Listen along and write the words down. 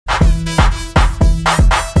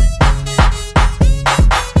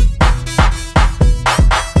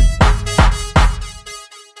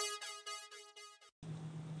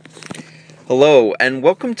Hello, and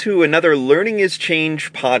welcome to another Learning is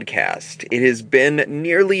Change podcast. It has been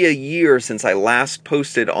nearly a year since I last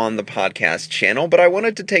posted on the podcast channel, but I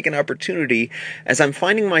wanted to take an opportunity as I'm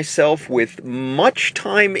finding myself with much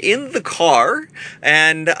time in the car,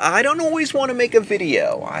 and I don't always want to make a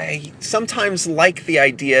video. I sometimes like the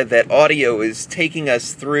idea that audio is taking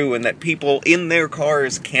us through and that people in their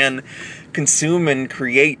cars can consume and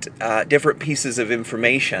create different pieces of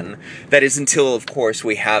information. That is until, of course,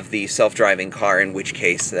 we have the self-driving car, in which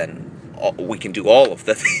case then we can do all of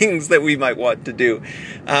the things that we might want to do.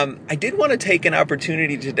 I did want to take an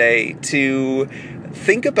opportunity today to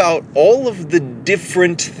think about all of the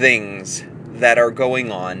different things that are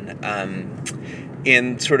going on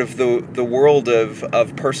in sort of the world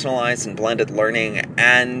of personalized and blended learning,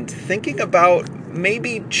 and thinking about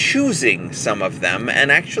maybe choosing some of them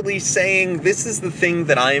and actually saying, this is the thing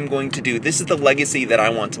that I am going to do. This is the legacy that I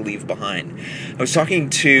want to leave behind. I was talking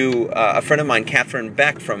to a friend of mine, Catherine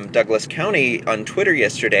Beck from Douglas County, on Twitter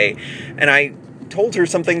yesterday, and I told her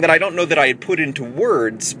something that I don't know that I had put into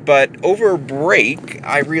words, but over break,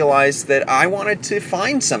 I realized that I wanted to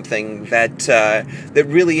find something that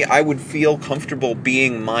really I would feel comfortable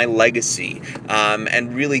being my legacy,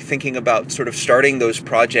 and really thinking about sort of starting those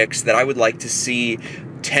projects that I would like to see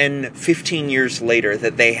 10, 15 years later,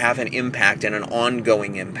 that they have an impact and an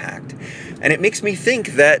ongoing impact. And it makes me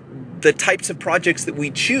think that the types of projects that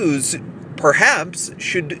we choose perhaps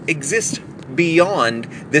should exist beyond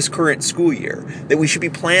this current school year, that we should be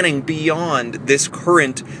planning beyond this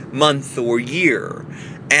current month or year.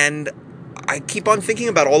 And I keep on thinking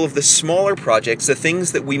about all of the smaller projects, the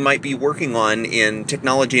things that we might be working on in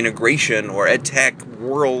technology integration or ed tech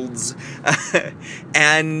worlds,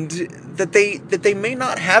 and that they may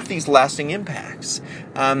not have these lasting impacts.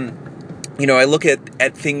 I look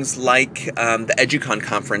at things like the EduCon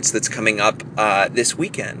conference that's coming up this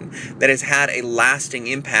weekend, that has had a lasting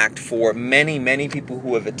impact for many, many people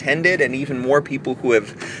who have attended, and even more people who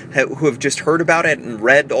have just heard about it and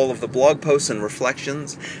read all of the blog posts and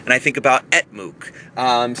reflections. And I think about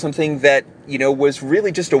ETMOOC, something that was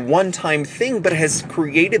really just a one-time thing, but has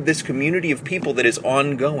created this community of people that is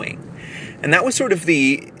ongoing. And that was sort of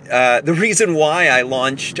the reason why I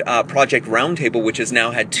launched Project Roundtable, which has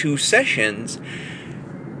now had 2 sessions.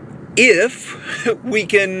 If we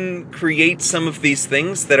can create some of these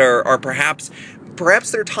things that are perhaps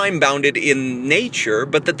they're time-bounded in nature,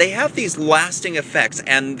 but that they have these lasting effects,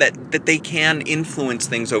 and that they can influence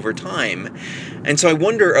things over time. And so I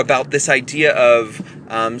wonder about this idea of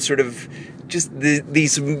sort of just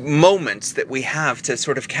these moments that we have to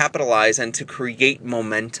sort of capitalize and to create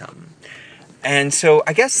momentum. And so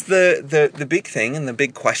I guess the big thing and the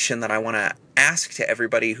big question that I want to ask to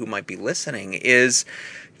everybody who might be listening is,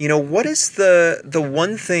 what is the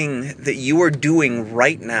one thing that you are doing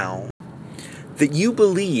right now that you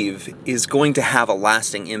believe is going to have a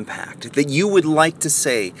lasting impact, that you would like to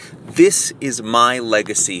say, this is my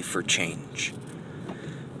legacy for change?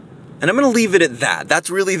 And I'm going to leave it at that. That's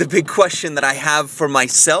really the big question that I have for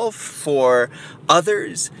myself, for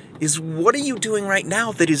others, is what are you doing right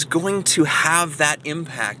now that is going to have that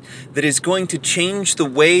impact, that is going to change the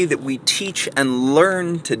way that we teach and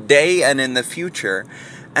learn today and in the future,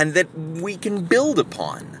 and that we can build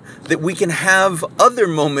upon, that we can have other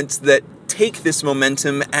moments that take this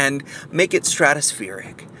momentum and make it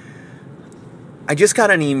stratospheric. I just got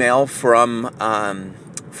an email from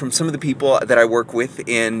some of the people that I work with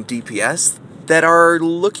in DPS that are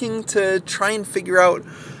looking to try and figure out,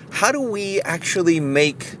 how do we actually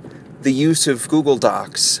make the use of Google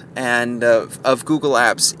Docs and of Google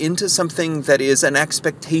Apps into something that is an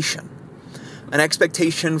expectation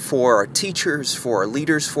for our teachers, for our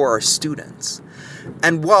leaders, for our students.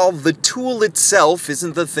 And while the tool itself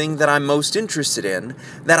isn't the thing that I'm most interested in,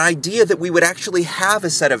 that idea that we would actually have a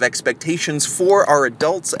set of expectations for our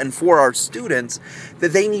adults and for our students,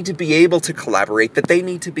 that they need to be able to collaborate, that they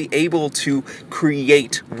need to be able to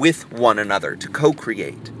create with one another, to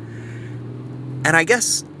co-create. And I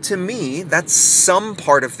guess, to me, that's some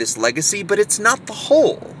part of this legacy, but it's not the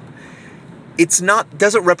whole.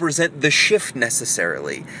 Doesn't represent the shift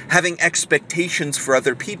necessarily. Having expectations for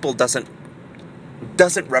other people doesn't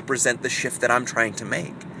represent the shift that I'm trying to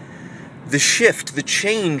make. The shift, the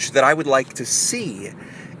change that I would like to see,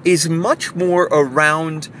 is much more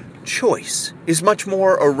around choice, is much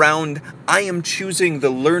more around, I am choosing the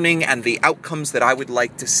learning and the outcomes that I would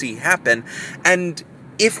like to see happen. And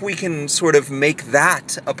if we can sort of make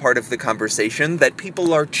that a part of the conversation, that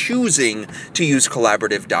people are choosing to use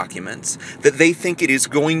collaborative documents, that they think it is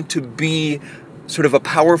going to be sort of a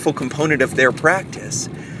powerful component of their practice,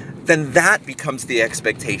 then that becomes the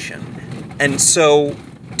expectation. And so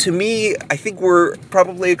to me, I think we're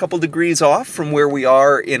probably a couple degrees off from where we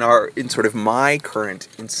are in sort of my current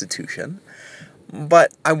institution.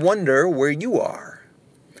 But I wonder where you are.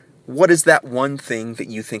 What is that one thing that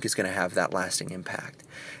you think is going to have that lasting impact?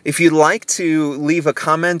 If you'd like to leave a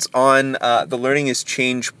comment on the Learning is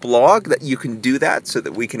Change blog, that you can do that so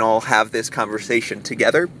that we can all have this conversation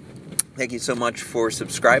together. Thank you so much for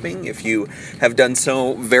subscribing if you have done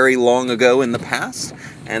so very long ago in the past.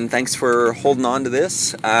 And thanks for holding on to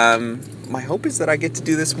this. My hope is that I get to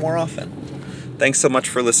do this more often. Thanks so much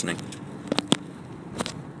for listening.